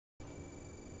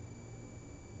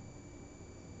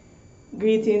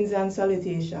Greetings and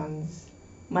salutations.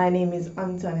 My name is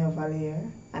Antonia Valaire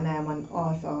and I am an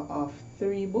author of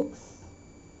 3 books.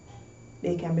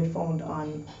 They can be found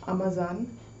on Amazon.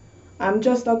 I'm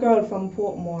just a girl from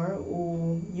Portmore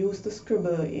who used to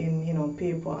scribble in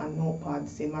paper and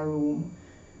notepads in my room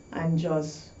and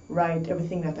just write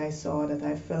everything that I saw, that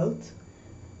I felt.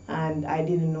 And I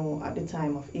didn't know at the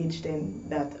time of age 10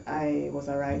 that I was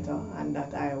a writer and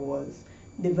that I was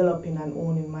developing and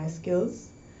owning my skills.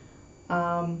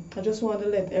 I just want to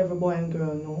let every boy and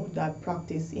girl know that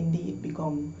practice indeed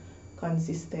become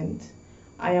consistent.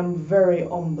 I am very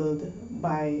humbled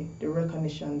by the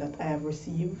recognition that I have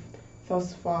received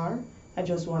thus far. I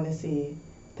just want to say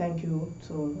thank you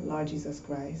to Lord Jesus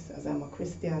Christ, as I'm a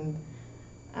Christian,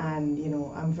 and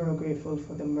I'm very grateful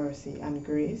for the mercy and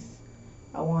grace.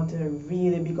 I want to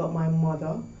really big up my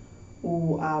mother,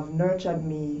 who have nurtured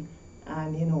me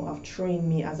and have trained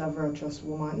me as a virtuous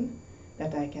woman,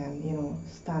 that I can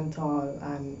stand tall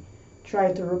and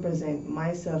try to represent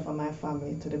myself and my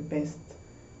family to the best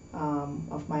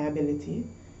of my ability,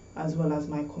 as well as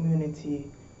my community,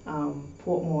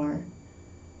 Portmore.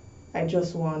 I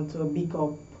just want to big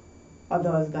up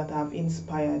others that have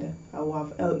inspired, who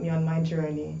have helped me on my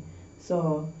journey.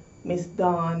 So Miss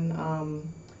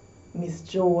Dawn, Miss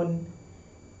Joan,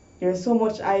 there's so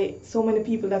many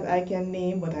people that I can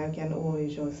name, but I can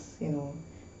always just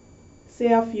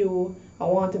say a few. I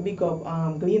want to big up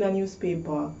Gleaner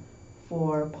newspaper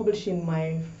for publishing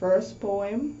my first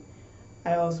poem.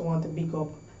 I also want to big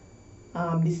up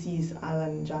deceased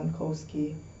Alan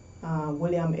Jankowski,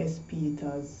 William S.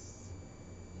 Peters,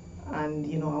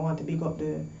 and I want to big up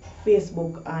the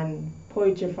Facebook and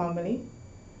poetry family.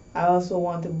 I also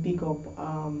want to big up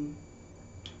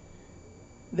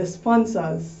the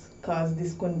sponsors, because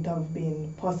this couldn't have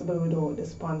been possible without the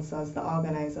sponsors, the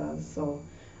organizers. So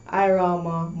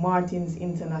IRAWMA, Martins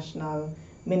International,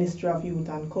 Ministry of Youth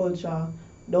and Culture,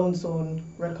 Downsound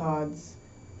Records,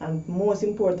 and most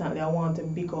importantly, I want to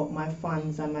big up my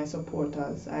fans and my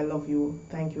supporters. I love you.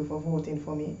 Thank you for voting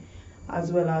for me.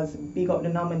 As well as big up the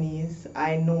nominees.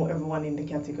 I know everyone in the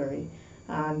category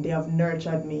and they have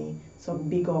nurtured me. So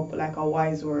big up like a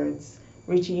Wise Words,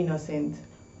 Richie Innocent,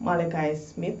 Malachi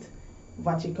Smith,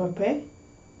 Vachikope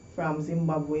from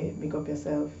Zimbabwe, big up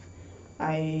yourself.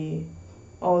 I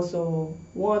also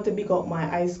want to big up my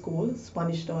high school,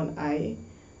 Spanish Town High,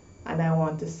 and I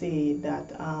want to say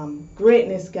that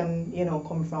greatness can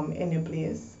come from any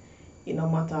place, no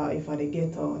matter if at the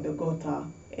ghetto, the gutter,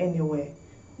 anywhere,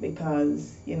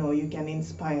 because you can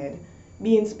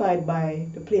be inspired by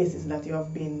the places that you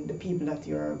have been, the people that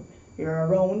you're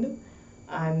around.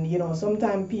 And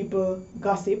sometimes people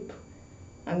gossip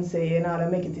and say you're not gonna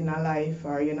make it in a life,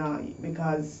 or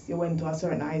because you went to a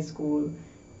certain high school,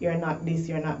 you're not this,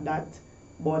 you're not that.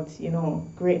 But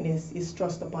greatness is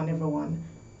thrust upon everyone.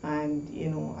 And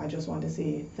I just want to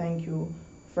say thank you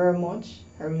very much.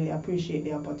 I really appreciate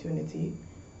the opportunity,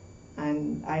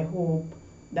 and I hope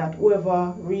that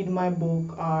whoever read my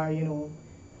book or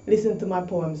listen to my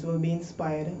poems will be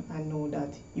inspired and know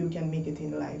that you can make it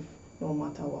in life no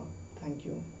matter what. Thank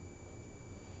you.